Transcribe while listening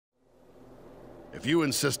If you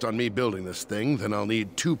insist on me building this thing, then I'll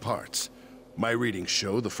need 2 parts. My readings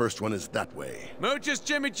show the first one is that way. Muchos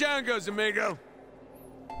chimichangas, amigo.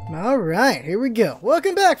 Alright, here we go.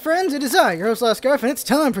 Welcome back, friends. It is I, your host, Scarf, and it's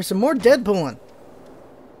time for some more Deadpooling.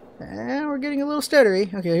 And we're getting a little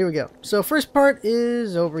stuttery. Okay, here we go. So first part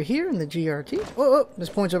is over here in the GRT. Oh, there's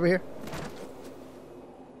points over here.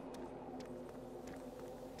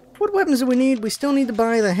 What weapons do we need? We still need to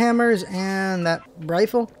buy the hammers and that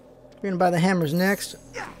rifle. We're going to buy the hammers next.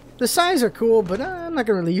 The size are cool, but I'm not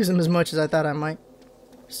going to really use them as much as I thought I might.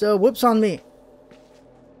 So, whoops on me.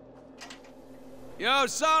 Yo,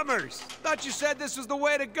 Summers! Thought you said this was the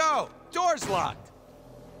way to go. Door's locked.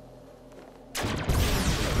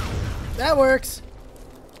 That works.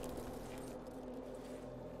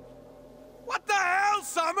 What the hell,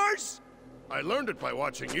 Summers? I learned it by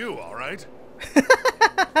watching you, all right?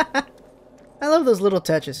 I love those little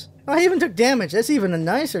touches. Oh, I even took damage. That's even a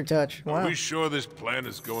nicer touch. Wow. Are we sure this plan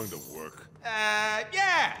is going to work?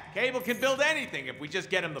 Yeah. Cable can build anything if we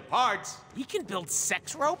just get him the parts. He can build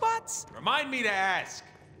sex robots? Remind me to ask.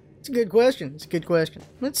 It's a good question. It's a good question.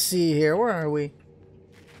 Let's see here. Where are we?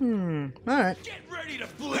 Alright. Get ready to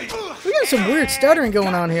bleed. We got some weird stuttering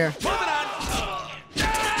going on here. Moving on.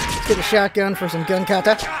 Let's get a shotgun for some gun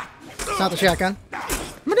kata. It's not the shotgun.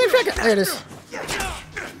 My damn shotgun. There it is.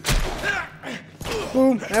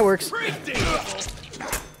 Boom. That works.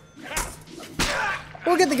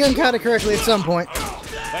 We'll get the gun kata correctly at some point.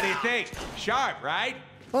 What do you think? Sharp, right?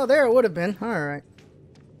 Oh, there it would have been. Alright.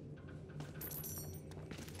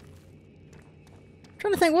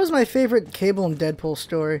 Trying to think, what was my favorite Cable and Deadpool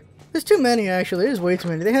story? There's too many, actually. There's way too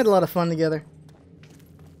many. They had a lot of fun together.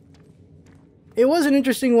 It was an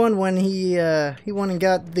interesting one when he went and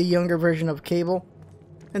got the younger version of Cable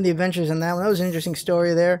and the adventures in that one. That was an interesting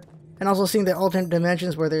story there. And also seeing the alternate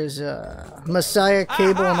dimensions where there's Messiah,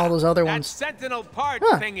 Cable, and all those other that ones. Sentinel part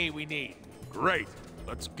thingy we need. Great.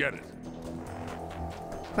 Let's get it.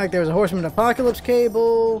 Like there was a Horseman Apocalypse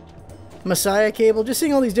Cable, Messiah Cable. Just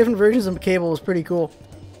seeing all these different versions of Cable was pretty cool.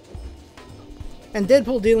 And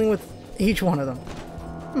Deadpool dealing with each one of them.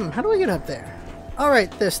 How do I get up there?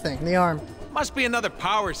 Alright, this thing, the arm. Must be another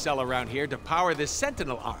power cell around here to power this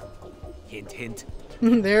Sentinel arm. Hint, hint.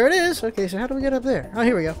 There it is. Okay, so how do we get up there? Oh,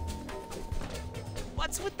 here we go.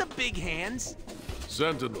 What's with the big hands?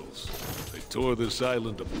 Sentinels. They tore this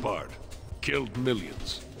island apart. Killed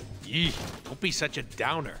millions. Yee, don't be such a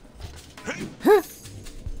downer.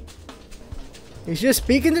 He's just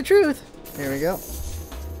speaking the truth. There we go.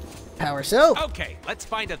 Power cell. Okay, let's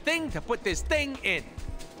find a thing to put this thing in.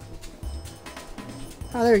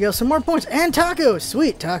 Oh, there we go. Some more points. And tacos.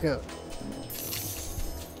 Sweet, taco.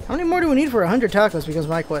 How many more do we need for 100 tacos becomes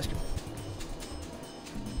my question.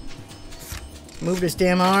 Move this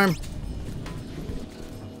damn arm.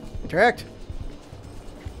 Interact.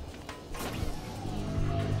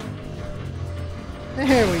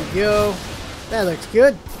 There we go. That looks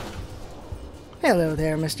good. Hello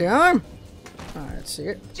there, Mr. Arm. Alright, let's see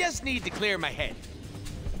it. Just need to clear my head.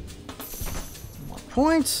 More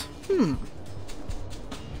points.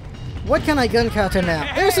 What can I gun kata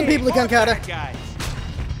now? There's some people to gun kata. Guys.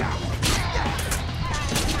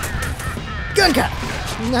 Gun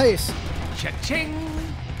kata. Nice. Cha-ching.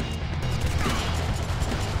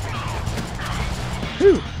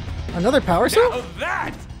 Ooh, another power cell? Now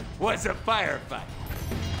that was a firefight.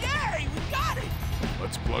 Yay, we got it!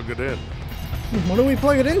 Let's plug it in. What do we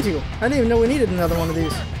plug it into? I didn't even know we needed another one of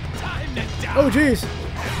these. Time to die. Oh, jeez.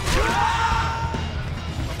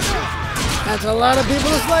 That's a lot of people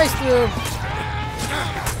to slice through.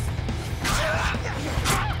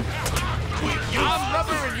 I'm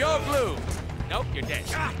rubber and you're blue. Nope, you're dead.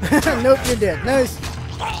 Nope, you're dead. Nice.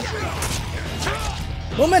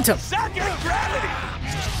 Momentum. Suck your gravity.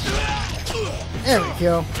 There we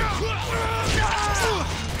go.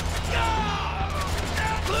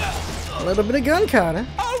 A little bit of gun kata.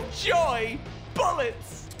 Oh joy!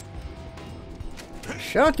 Bullets.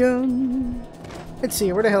 Shotgun. Let's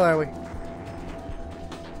see, where the hell are we?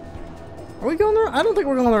 Are we going the right? I don't think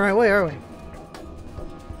we're going the right way, are we?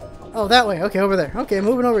 Oh, that way. Okay, over there. Okay,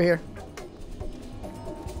 moving over here.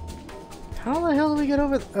 How the hell do we get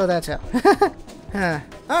over? Oh, that's how. Huh.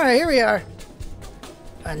 Alright, here we are.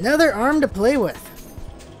 Another arm to play with.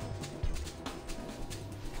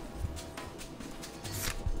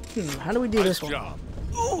 How do we do this one? Job.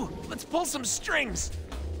 Ooh, let's pull some strings.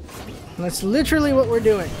 That's literally what we're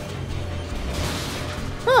doing.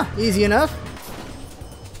 Huh, easy enough.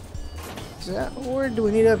 Is that, or do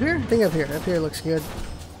we need up here? I think up here. Up here looks good.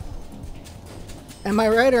 Am I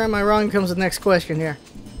right or am I wrong comes the next question here.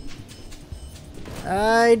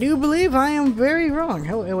 I do believe I am very wrong.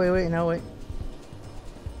 Oh, wait, no, wait.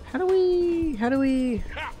 How do we...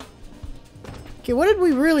 Okay, what did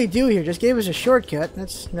we really do here? Just gave us a shortcut.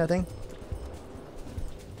 That's nothing.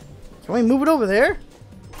 Can we move it over there?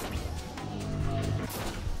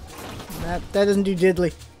 That doesn't do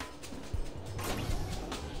diddly.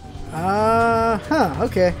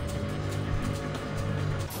 Okay.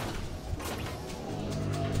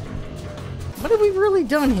 What have we really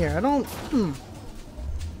done here? I don't...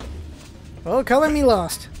 Well, color me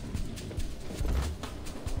lost.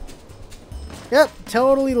 Yep,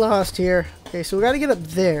 totally lost here. Okay, so we gotta get up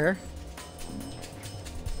there.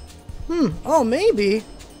 Oh, maybe.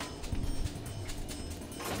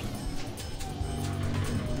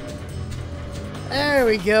 There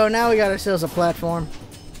we go. Now we got ourselves a platform.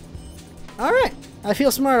 Alright. I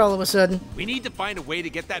feel smart all of a sudden. We need to find a way to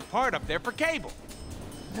get that part up there for Cable.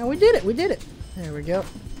 And we did it. We did it. There we go.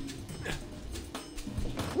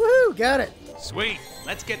 Woohoo! Got it. Sweet.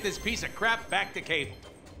 Let's get this piece of crap back to Cable.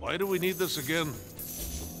 Why do we need this again?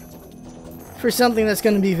 For something that's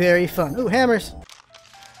going to be very fun. Ooh, hammers.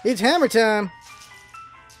 It's hammer time.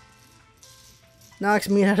 Knocks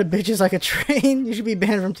me out of bitches like a train. You should be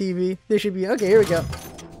banned from TV. There should be... Okay, here we go.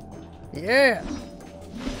 Yeah.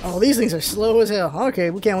 Oh, these things are slow as hell. Okay,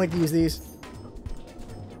 we can't wait to use these.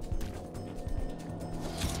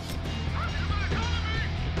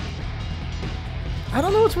 I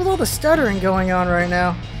don't know what's with all the stuttering going on right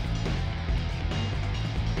now.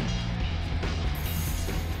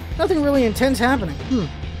 Nothing really intense happening.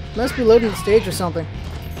 Must be loading the stage or something.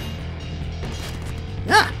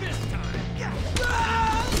 Ah!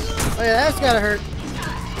 Oh yeah, that's gotta hurt.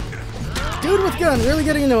 Dude with gun, really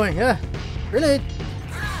getting annoying. Grenade.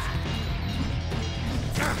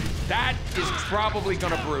 That is probably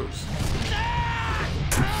gonna bruise.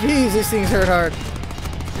 Jeez, these things hurt hard.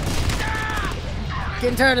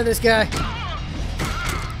 Getting tired of this guy.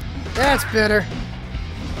 That's better.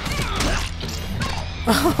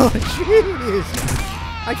 Oh, jeez.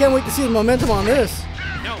 I can't wait to see the momentum on this.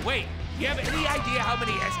 No, wait. Do you have any idea how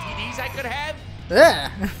many STDs I could have? Yeah.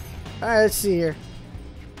 Alright, let's see here.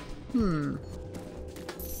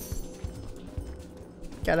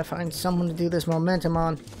 Gotta find someone to do this momentum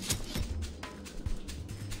on.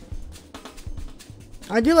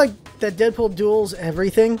 I do like that Deadpool duels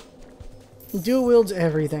everything. Dual wields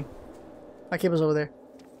everything. My cable's over there.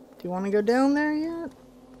 Do you want to go down there yet?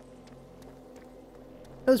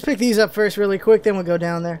 Let's pick these up first really quick, then we'll go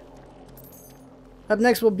down there. Up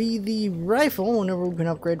next will be the rifle, whenever we can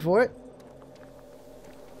upgrade for it.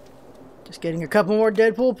 Just getting a couple more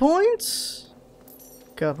Deadpool points.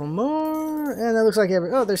 Couple more. And that looks like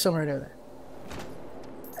oh, there's some right over there.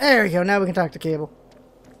 There we go, now we can talk to Cable.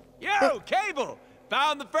 Yo, Cable!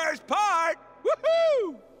 Found the first part!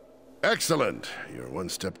 Woohoo! Excellent. You're one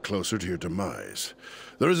step closer to your demise.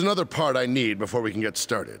 There is another part I need before we can get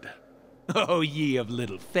started. Oh, ye of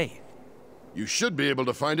little faith. You should be able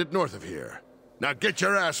to find it north of here. Now get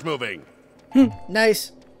your ass moving.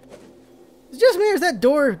 Nice. It's just me, or is that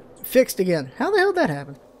door fixed again? How the hell did that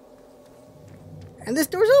happen? And this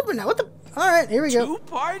door's open now. What the... Alright, here we go. 2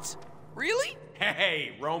 parts? Really?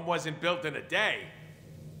 Hey, Rome wasn't built in a day.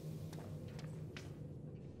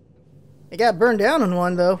 It got burned down in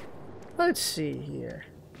one, though. Let's see here.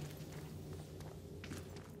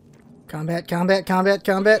 Combat, combat, combat,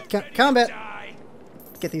 combat, combat.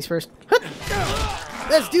 Get these first.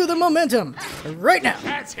 Let's do the momentum right now.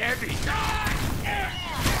 That's heavy.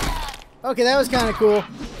 Okay, that was kind of cool.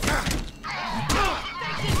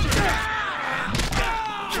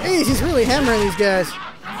 Jeez, he's really hammering these guys.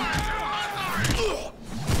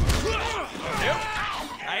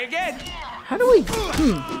 Try again. How do we...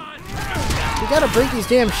 We gotta break these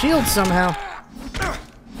damn shields somehow.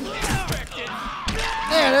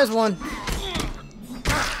 There, there's one.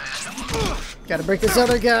 Gotta break this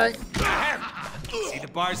other guy. See the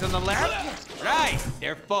bars on the left? Right,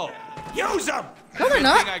 they're full. Use them! No, they're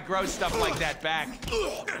not. I grow stuff like that back.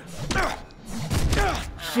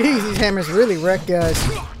 Jeez, these hammers really wreck guys.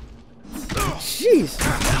 Jeez,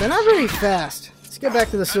 they're not very fast. Let's get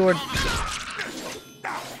back to the sword.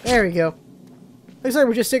 There we go. Looks like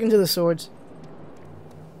we're just sticking to the swords.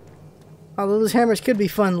 Although those hammers could be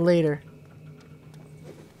fun later.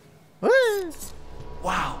 What?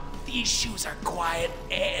 Wow, these shoes are quiet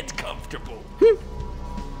and comfortable.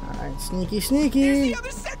 Alright, sneaky, Here's sneaky. the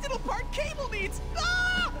other Sentinel part Cable needs.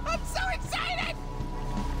 Ah, I'm so excited!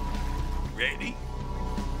 Ready?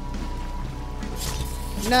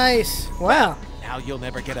 Nice. Wow. Now you'll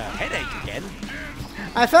never get a headache again.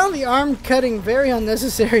 I found the arm cutting very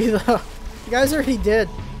unnecessary, though. The guy's already dead.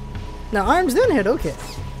 Now, arms then hit. Okay.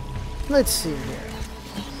 Let's see here.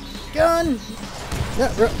 Gun.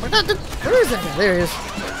 Where is that guy? There he is.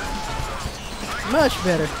 Much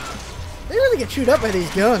better. They really get chewed up by these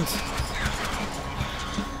guns.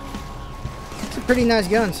 Some pretty nice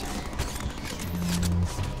guns.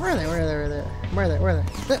 Where are they? Where are they? Where are they? Where are they? Where are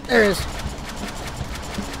they? There it is.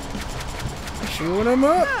 Chewing them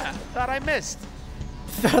up. Ah, thought I missed.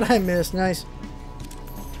 Thought I missed. Nice.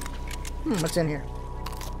 What's in here?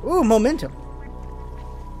 Ooh, momentum.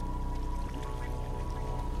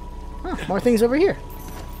 Oh, more things over here.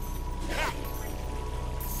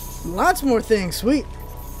 Lots more things. Sweet.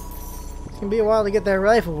 It's gonna be a while to get that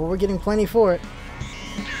rifle, but we're getting plenty for it.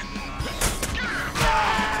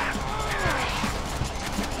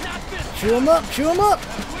 Chew 'em up. Chew 'em up.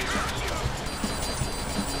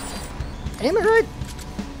 Aim it right.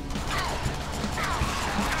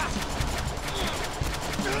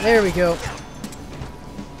 There we go.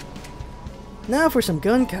 Now for some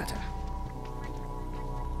gun kata.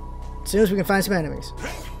 As soon as we can find some enemies.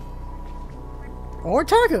 Or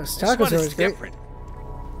tacos. Tacos are always great. Different.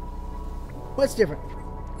 What's different?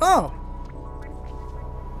 Oh.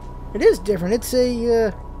 It is different. It's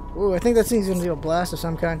a, ooh, I think that thing's gonna do a blast of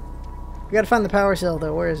some kind. We gotta find the power cell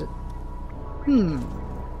though. Where is it?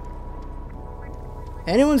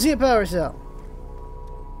 Anyone see a power cell?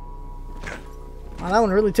 Oh, that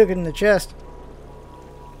one really took it in the chest.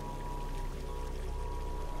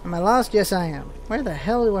 Am I lost? Yes, I am. Where the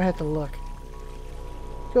hell do I have to look?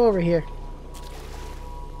 Go over here.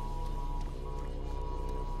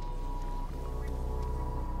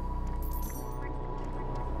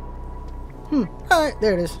 Alright,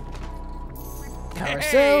 there it is. Power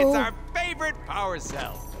Hey, cell. it's our favorite power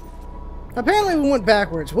cell. Apparently we went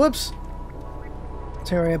backwards. Whoops.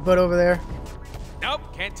 Terry, a butt over there. Nope,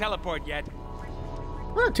 can't teleport yet.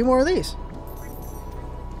 Oh, 2 more of these.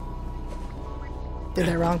 Did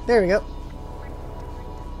that wrong. There we go.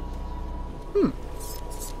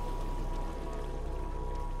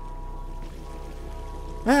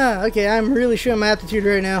 Ah, okay, I'm really showing my aptitude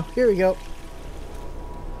right now. Here we go.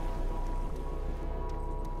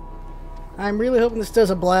 I'm really hoping this does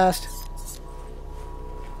a blast.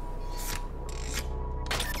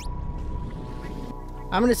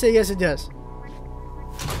 I'm gonna say yes, it does.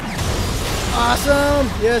 Awesome!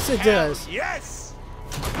 Yes, it does. Yes!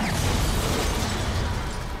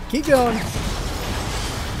 Keep going.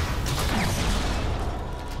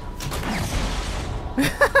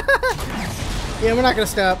 Yeah, we're not gonna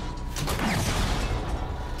stop.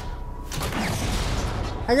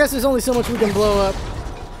 I guess there's only so much we can blow up.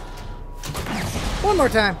 One more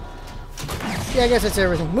time. Yeah, I guess that's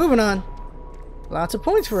everything. Moving on. Lots of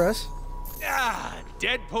points for us. Ah,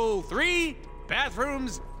 Deadpool 3,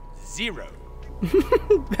 bathrooms 0.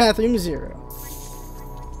 Bathroom 0.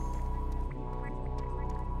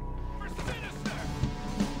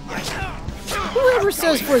 Whoever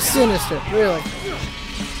says for sinister, really.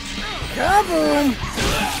 Kaboom!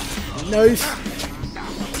 Nice.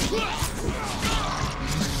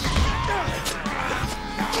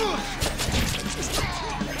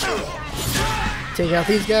 Take out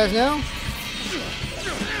these guys now.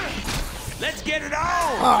 Let's get it on!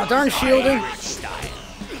 Oh, darn shielding.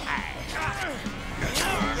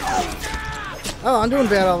 Oh, I'm doing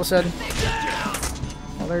bad all of a sudden.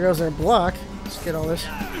 Oh, there goes their block. Let's get all this.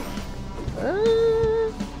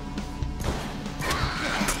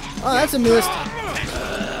 Oh, that's a miss.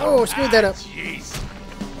 Oh, screwed that up. Jeez.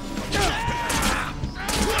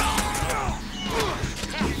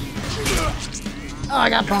 Oh, I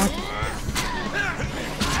got punked.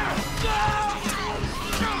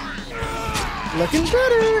 Looking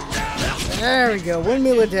better. There we go.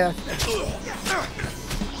 Windmill of death.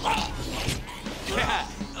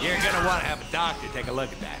 You're gonna want to have a doctor take a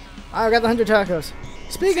look at that. I got the 100 tacos.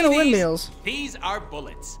 Speaking of See windmills. These are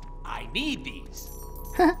bullets. I need these.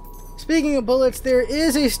 Speaking of bullets, there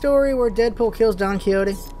is a story where Deadpool kills Don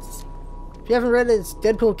Quixote. If you haven't read it, it's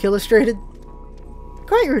Deadpool Illustrated.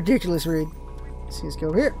 Quite a ridiculous read. Let's see, let's go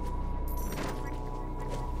over here.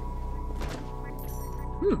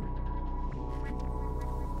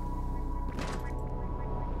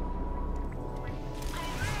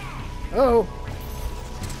 Oh.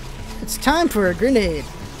 It's time for a grenade.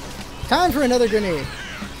 Time for another grenade.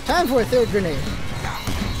 Time for a 3rd grenade.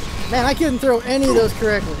 Man, I couldn't throw any of those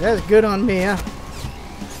correctly. That's good on me, huh?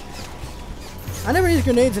 I never use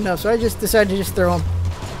grenades enough, so I just decided to just throw them.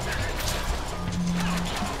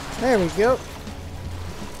 There we go.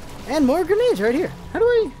 And more grenades right here. How do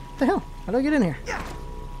I... What the hell? How do I get in here?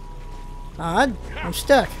 Odd. I'm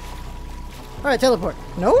stuck. Alright, teleport.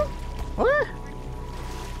 No? What?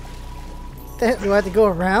 Do I have to go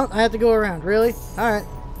around? I have to go around. Really? Alright.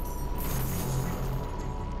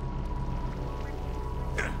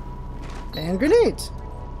 And grenades.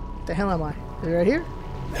 What the hell am I? Is it right here?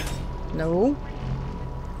 No.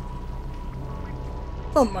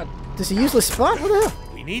 Oh my, this is a useless spot? What the hell?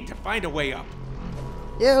 We need to find a way up.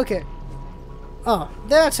 Yeah, okay. Oh,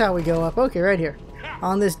 that's how we go up. Okay, right here.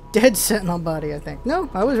 On this dead sentinel body, I think. No,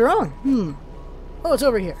 I was wrong. Oh, it's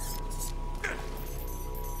over here.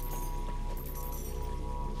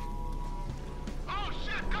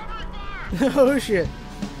 Oh shit.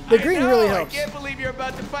 The green really helps. I can't believe you're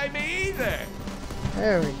about to fight me either.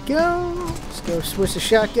 There we go. Let's go switch to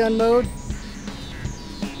shotgun mode.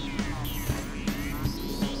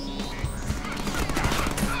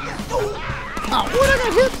 Oh, what did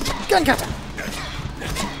I hit? Gun kata.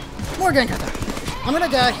 More gun kata. I'm gonna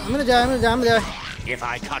die. I'm gonna die. I'm gonna die. I'm gonna die. If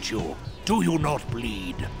I cut you, do you not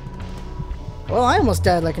bleed? Well, I almost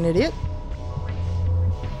died like an idiot.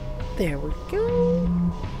 There we go.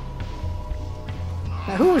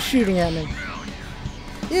 Now, who was shooting at me?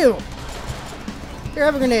 You. Here,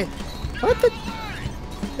 have a grenade. What the?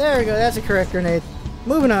 There we go. That's a correct grenade.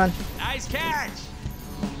 Moving on. Nice catch.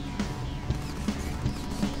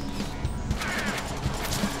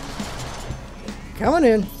 Coming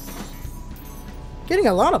in. Getting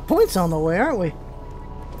a lot of points on the way, aren't we?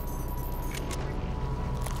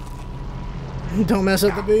 Don't mess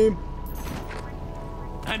up the beam.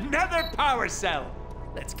 Another power cell.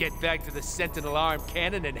 Let's get back to the Sentinel arm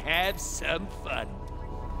cannon and have some fun.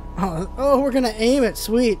 Oh, we're gonna aim it.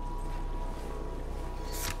 Sweet.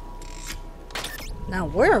 Now,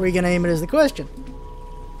 where are we gonna aim it is the question.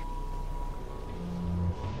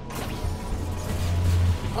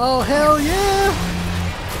 Oh, hell yeah!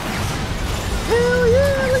 Hell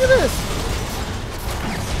yeah! Look at this!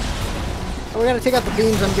 Oh, we gotta take out the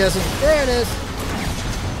beams, I'm guessing. There it is!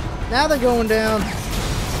 Now they're going down.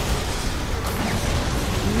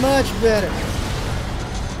 Much better.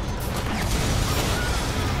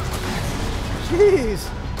 Jeez.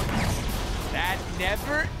 That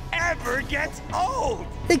never, ever gets old.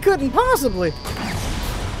 It couldn't possibly.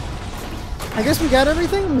 I guess we got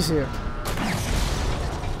everything? Let me see here.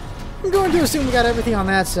 I'm going to assume we got everything on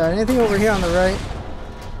that side. Anything over here on the right?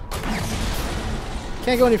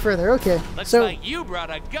 Can't go any further. Okay. Looks like you brought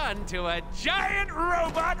a gun to a giant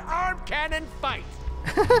robot arm cannon fight.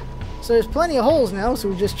 So there's plenty of holes now, so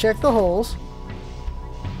we just check the holes.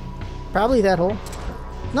 Probably that hole.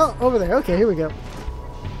 No, over there. Okay, here we go.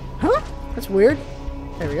 Huh? That's weird.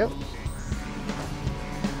 There we go.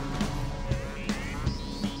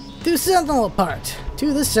 To Sentinel part.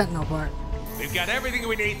 To the Sentinel part. We've got everything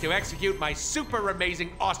we need to execute my super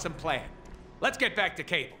amazing awesome plan. Let's get back to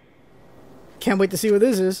Cable. Can't wait to see what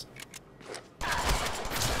this is.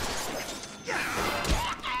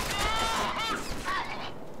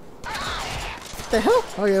 What the hell?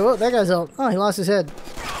 Oh yeah, well, that guy's out. Oh, he lost his head.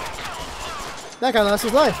 That guy lost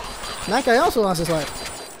his life. And that guy also lost his life.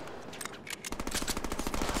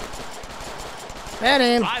 Bad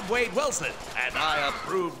aim. I'm Wade Wilson, and I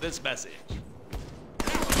approve this message.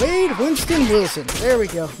 Wade Winston Wilson. There we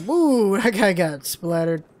go. Ooh, that guy got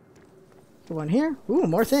splattered. The one here. Ooh,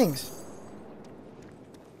 more things.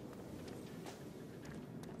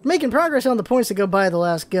 Making progress on the points to go buy the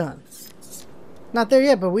last gun. Not there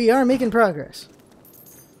yet, but we are making progress.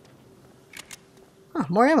 Oh,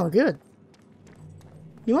 more ammo. Good.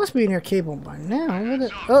 You must be near Cable by now.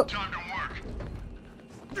 Oh.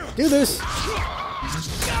 Do this.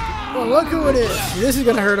 Oh, look who it is. This is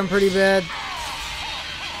going to hurt him pretty bad.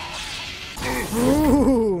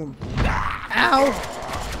 Ooh. Ow.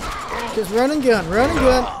 Just run and gun. Run and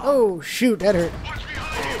gun. Oh, shoot. That hurt.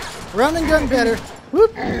 Run and gun better.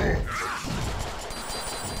 Whoop.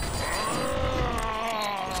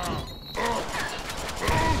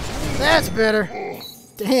 That's better.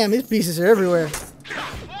 Damn, these pieces are everywhere.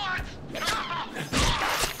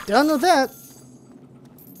 Done with that.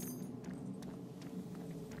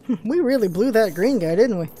 We really blew that green guy,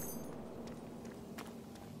 didn't we?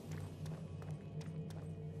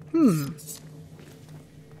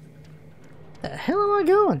 The hell am I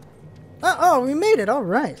going? Oh, we made it. All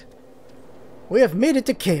right. We have made it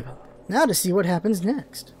to Cable. Now to see what happens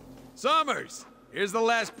next. Summers, here's the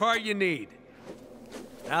last part you need.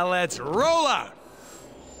 Now let's roll out.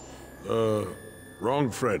 Wrong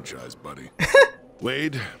franchise, buddy.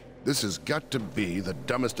 Wade, this has got to be the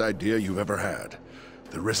dumbest idea you've ever had.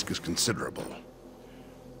 The risk is considerable.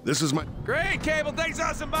 This is my... Great, Cable. Thanks,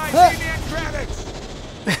 awesome. Bye. See me in credits.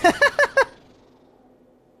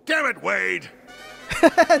 Damn it, Wade!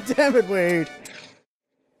 Damn it, Wade.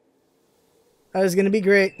 Oh, this is gonna be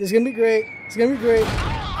great. This is gonna be great. It's gonna be great.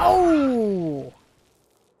 Oh!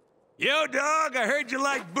 Yo, dog, I heard you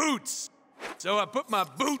like boots. So I put my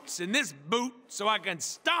boots in this boot so I can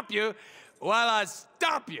stop you while I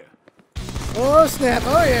stop you. Oh, snap.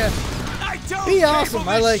 Oh, yeah. I told Be Cable awesome.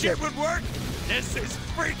 I this like shit it. would work. This is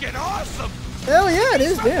freaking awesome. Hell yeah, it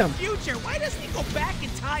is. From the Damn. future. Why doesn't he go back in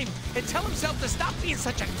time and tell himself to stop being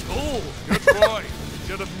such a tool? Good boy.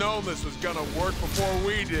 Should have known this was gonna work before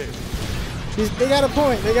we did. They got a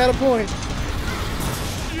point. They got a point.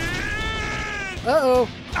 Uh-oh.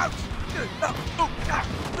 Ouch.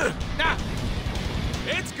 Nah.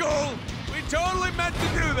 It's cool. We totally meant to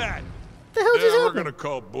do that. What the hell just Yeah, we're happened? gonna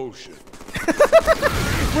call bullshit.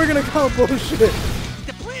 We're gonna call bullshit. Did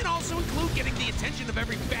the plan also include getting the attention of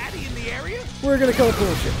every baddie in the area? We're gonna call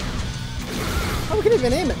bullshit. Oh, we can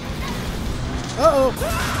even aim it. Uh-oh.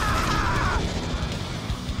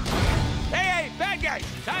 Hey, bad guys.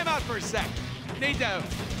 Time out for a sec. Need to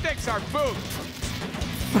fix our food.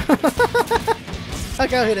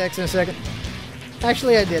 Okay, I'll hit X in a second.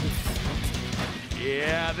 Actually, I didn't.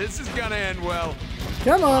 Yeah, this is gonna end well.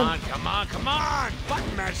 Come on. Come on.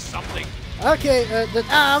 Button mash something. Okay,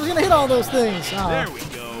 I was gonna hit all those things. Oh. There we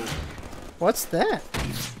go. What's that?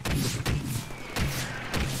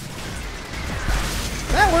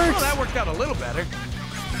 That works. Oh, that worked out a little better.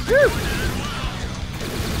 Whew.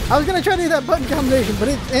 I was gonna try to do that button combination, but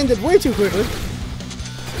it ended way too quickly.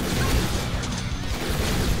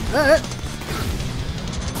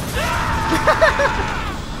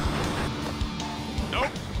 Nope.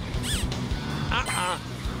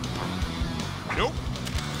 Nope.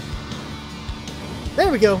 There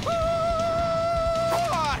we go.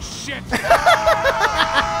 Oh, shit. You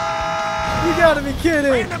gotta be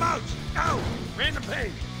kidding. Random out. Oh, random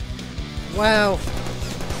pain. Wow.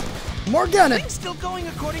 More gunning. Things still going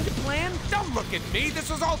according to plan? Don't look at me. This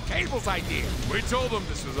was all Cable's idea. We told them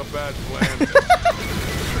this was a bad plan.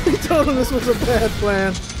 He told him this was a bad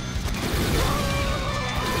plan.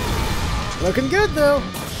 Looking good though.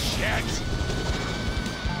 Shit.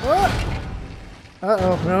 Oh.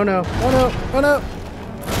 Uh-oh. No, no. Oh, no. Oh, no.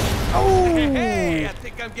 Oh. Hey, I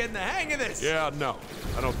think I'm getting the hang of this. Yeah, no.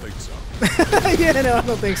 I don't think so. Yeah, no, I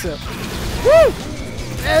don't think so. Woo!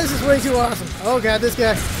 Yeah, this is way too awesome. Oh, God, this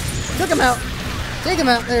guy. Took him out. Take him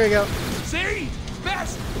out. There we go. See?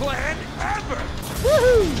 Best plan ever.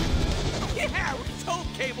 Woohoo! Yeah, we told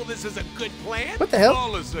Cable this is a good plan. What the hell?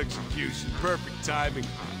 Flawless execution, perfect timing,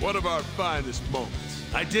 one of our finest moments.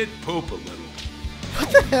 I did poop a little. What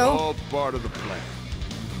the hell? All part of the plan.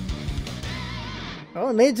 Oh,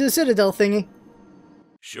 it made it to the Citadel thingy.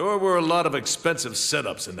 Sure were a lot of expensive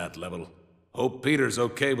setups in that level. Hope Peter's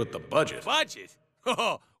okay with the budget. Budget?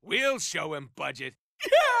 Oh, we'll show him budget.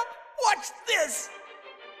 Yeah, watch this.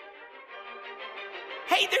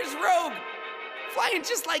 Hey, there's Rogue. Flying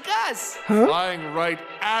just like us. Flying right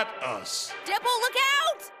at us. Deadpool, look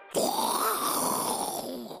out!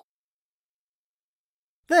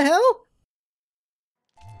 The hell?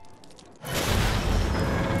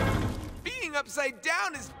 Being upside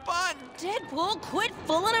down is fun. Deadpool, quit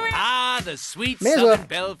fooling around. Ah, the sweet May as well. Southern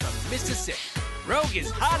Belle from Mississippi. Rogue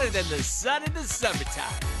is hotter than the sun in the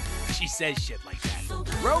summertime. She says shit like that.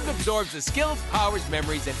 Rogue absorbs the skills, powers,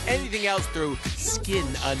 memories, and anything else through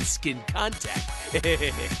skin-on-skin contact.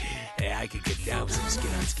 Yeah, I could get down with some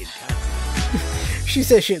skin-on-skin contact. She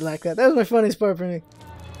said shit like that. That was my funniest part for me.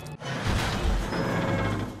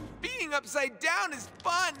 Being upside down is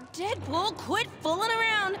fun. Deadpool, quit fooling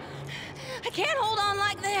around. I can't hold on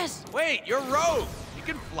like this. Wait, you're Rogue. You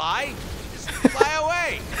can fly. Just fly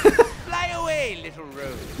away. Fly away, little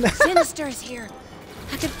Rogue. Sinister is here.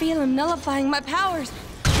 I can feel him nullifying my powers.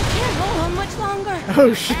 I can't hold on much longer.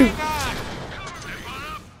 Oh, shoot. Hang on.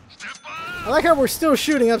 I like how we're still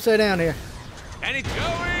shooting upside down here. And it's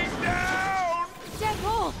going down.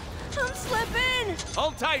 Deadpool, I'm slipping.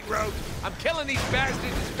 Hold tight, Rogue. I'm killing these bastards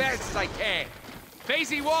as fast as I can.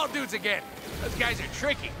 Facey wall dudes again. Those guys are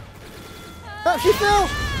tricky. Oh, she fell.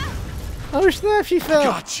 Oh, snap, she fell.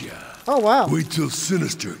 Gotcha. Oh, wow. Wait till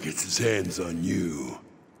Sinister gets his hands on you.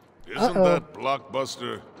 Isn't Uh-oh. that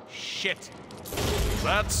Blockbuster? Shit.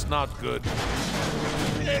 That's not good.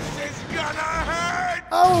 This is gonna hurt.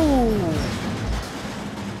 Oh.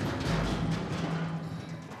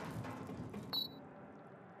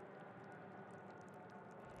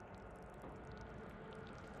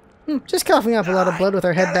 Just coughing up a lot of blood with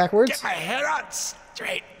our head Gotta backwards. Get my head on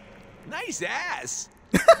straight. Nice ass.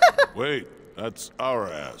 Wait, that's our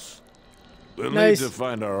ass. We'll Nice. need to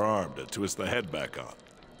find our arm to twist the head back on.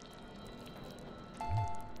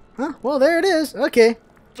 Huh? Well, there it is. Okay.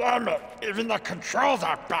 Damn it. Even the controls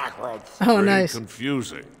are backwards. Oh, Pretty nice.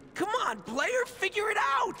 confusing. Come on, player, figure it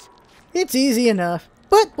out. It's easy enough.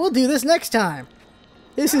 But we'll do this next time.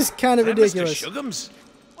 This is kind of Is that ridiculous. Mr. Shugums?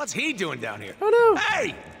 What's he doing down here? Oh, no.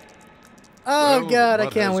 Hey! Oh, Well, God, I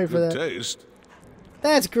what can't has wait for good that. Taste.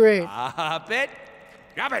 That's great. Stop it.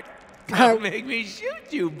 Drop it. Don't make me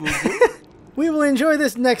shoot you, boo-boo. We will enjoy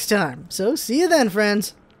this next time. So see you then,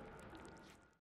 friends.